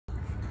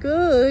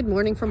Good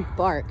morning from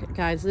Bark.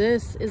 Guys,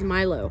 this is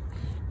Milo,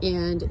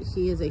 and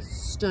he is a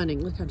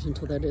stunning, look how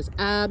gentle that is,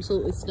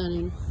 absolutely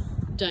stunning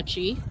Dutch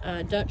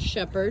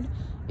Shepherd.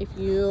 If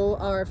you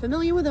are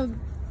familiar with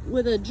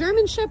a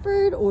German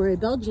Shepherd or a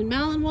Belgian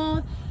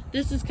Malinois,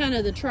 this is kind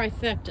of the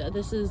trifecta.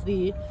 This is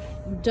the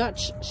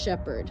Dutch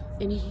Shepherd,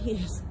 and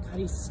he's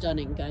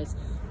stunning, guys.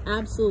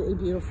 Absolutely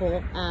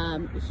beautiful.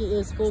 He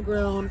is full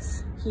grown.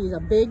 He's a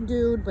big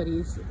dude, but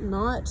he's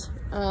not,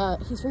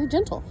 he's very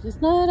gentle.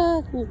 He's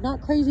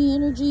not crazy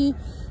energy.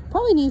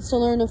 Probably needs to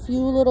learn a few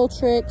little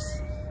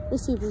tricks.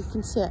 Let's see if we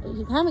can sit.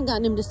 You haven't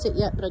gotten him to sit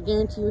yet, but I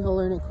guarantee you he'll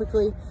learn it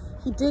quickly.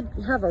 He did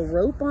have a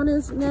rope on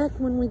his neck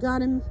when we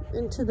got him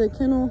into the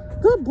kennel.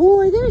 Good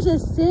boy, there's a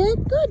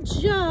sit. Good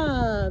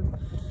job.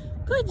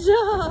 Good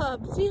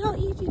job. See how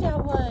easy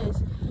that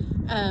was.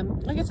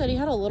 Like I said, he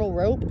had a little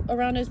rope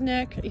around his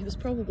neck. He was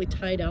probably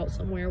tied out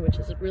somewhere, which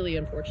is really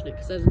unfortunate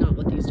because that's not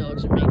what these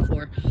dogs are made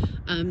for.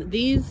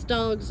 These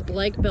dogs,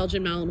 like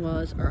Belgian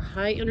Malinois, are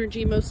high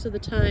energy most of the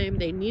time.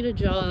 They need a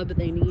job,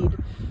 they need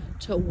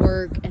to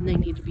work, and they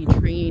need to be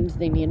trained.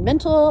 They need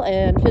mental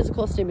and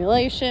physical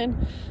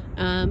stimulation.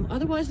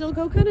 Otherwise, they'll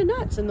go kind of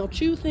nuts and they'll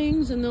chew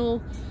things and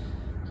they'll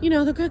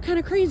go kind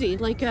of crazy,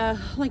 like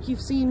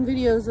you've seen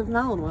videos of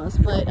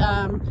Malinois. But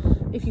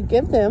if you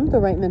give them the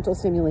right mental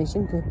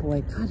stimulation, good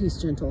boy, God,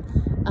 he's gentle.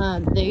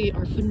 They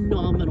are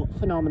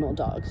phenomenal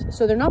dogs.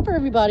 So they're not for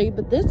everybody,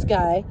 but this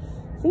guy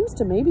seems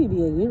to maybe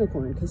be a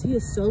unicorn because he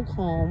is so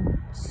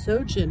calm,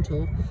 so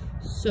gentle,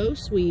 so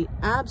sweet,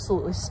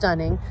 absolutely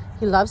stunning.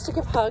 He loves to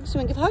give hugs. You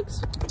want to give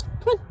hugs?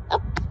 Come on,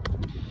 up.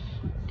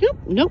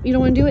 Nope, you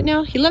don't want to do it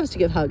now? He loves to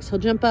give hugs. He'll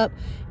jump up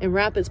and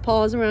wrap his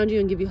paws around you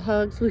and give you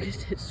hugs. Look at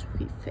his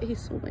sweet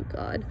face. Oh my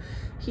God.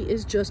 He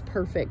is just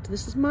perfect.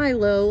 This is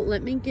Milo.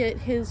 Let me get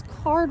his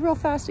card real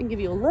fast and give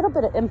you a little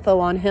bit of info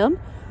on him.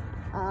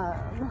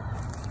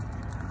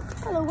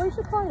 Hello, where's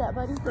your card at,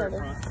 buddy? There it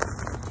is.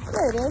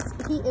 There it is.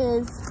 He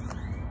is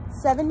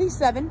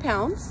 77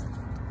 pounds.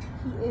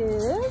 He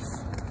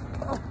is,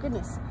 oh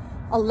goodness,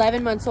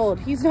 11 months old.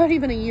 He's not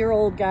even a year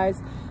old,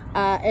 guys.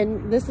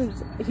 And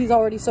he's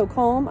already so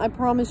calm. I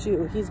promise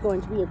you, he's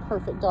going to be a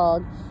perfect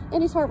dog.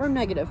 And he's heartworm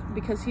negative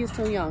because he is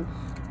so young.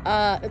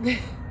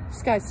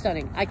 This guy's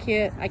stunning. I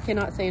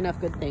cannot say enough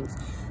good things.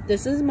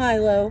 This is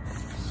Milo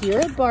here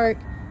at Bark.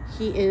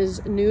 He is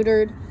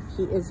neutered.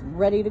 He is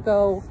ready to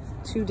go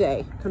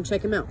today. Come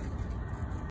check him out.